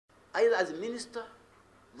either as minister,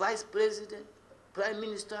 vice president, prime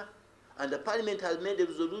minister, and the parliament has made a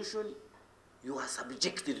resolution, you are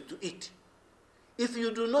subjected to it. If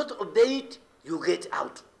you do not obey it, you get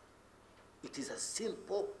out. It is as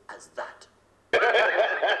simple as that.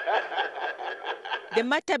 The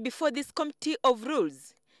matter before this Committee of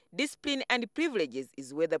Rules, Discipline and Privileges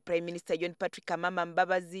is whether Prime Minister John Patrick Amama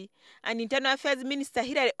Mbabazi and Internal Affairs Minister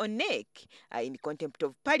Hilary Onek are in contempt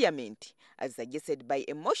of Parliament, as suggested by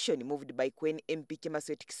a motion moved by Queen MP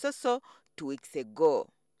Chemaswet Kisoso 2 weeks ago.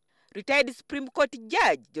 Retired Supreme Court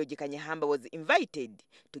Judge George Kanyeihamba was invited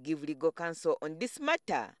to give legal counsel on this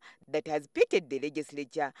matter that has pitted the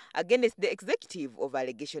legislature against the executive over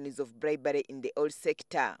allegations of bribery in the oil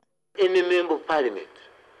sector. Any member of Parliament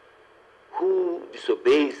who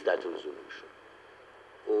disobeys that resolution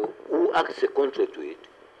or who acts contrary to it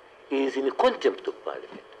is in contempt of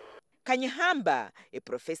Parliament. Kanyeihamba, a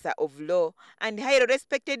professor of law and highly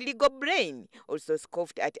respected legal brain, also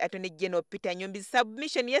scoffed at Attorney General Peter Nyombi's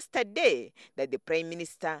submission yesterday that the Prime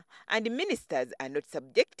Minister and ministers are not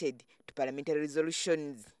subjected to parliamentary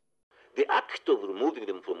resolutions. The act of removing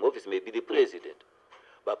them from office may be the President,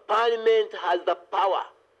 but Parliament has the power,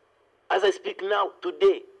 as I speak now,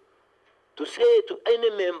 today, to say to any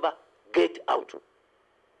member, get out.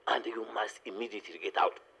 And you must immediately get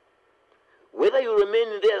out. Whether you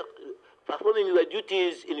remain there performing your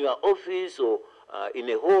duties in your office or in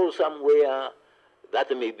a hall somewhere, that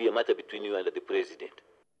may be a matter between you and the President.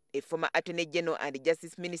 A former Attorney General and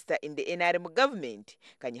Justice Minister in the NRM government,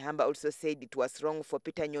 Kanyeihamba also said it was wrong for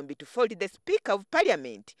Peter Nyombi to fault the Speaker of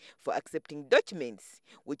Parliament for accepting documents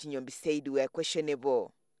which Nyombi said were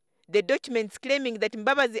questionable. The documents claiming that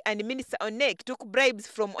Mbabazi and Minister Onek took bribes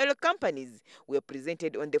from oil companies were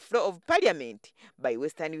presented on the floor of Parliament by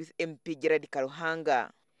Western Youth MP Gerard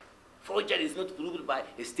Karuhanga. Forgery is not proved by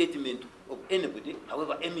a statement of anybody,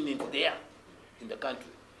 however eminent there in the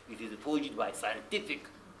country. It is forged by scientific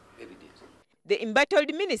evidence. The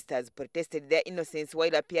embattled ministers protested their innocence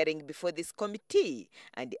while appearing before this committee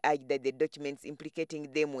and argued that the documents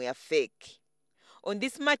implicating them were fake. On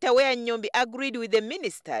this matter, where Nyombi agreed with the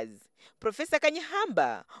ministers, Professor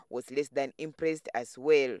Kanyeihamba was less than impressed as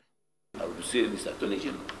well. I would say, Mr. Attorney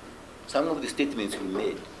General, some of the statements you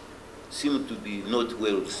made seem to be not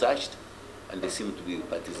well researched and they seem to be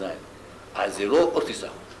partisan. As a law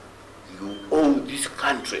officer, you owe this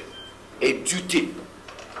country a duty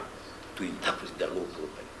to interpret the law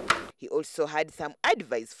properly. He also had some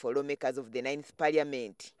advice for lawmakers of the 9th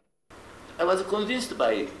Parliament. I was convinced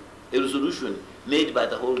by a resolution made by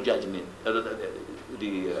the whole judgment,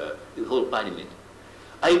 the whole Parliament.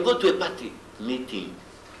 I go to a party meeting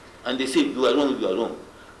and they say, you are wrong, you are wrong.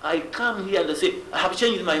 I come here and they say, I have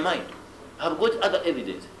changed my mind. I have got other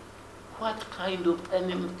evidence. What kind of an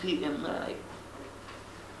MP am I?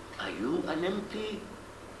 Are you an MP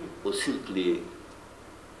or simply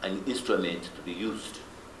an instrument to be used?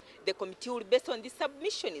 The committee will, based on this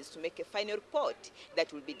submission, is to make a final report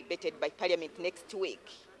that will be debated by Parliament next week.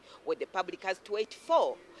 What the public has to wait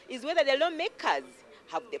for is whether the lawmakers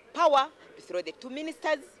have the power to throw the 2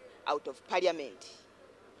 ministers out of Parliament.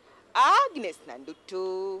 Agnes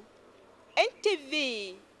Nandutu,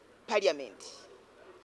 NTV, Parliament.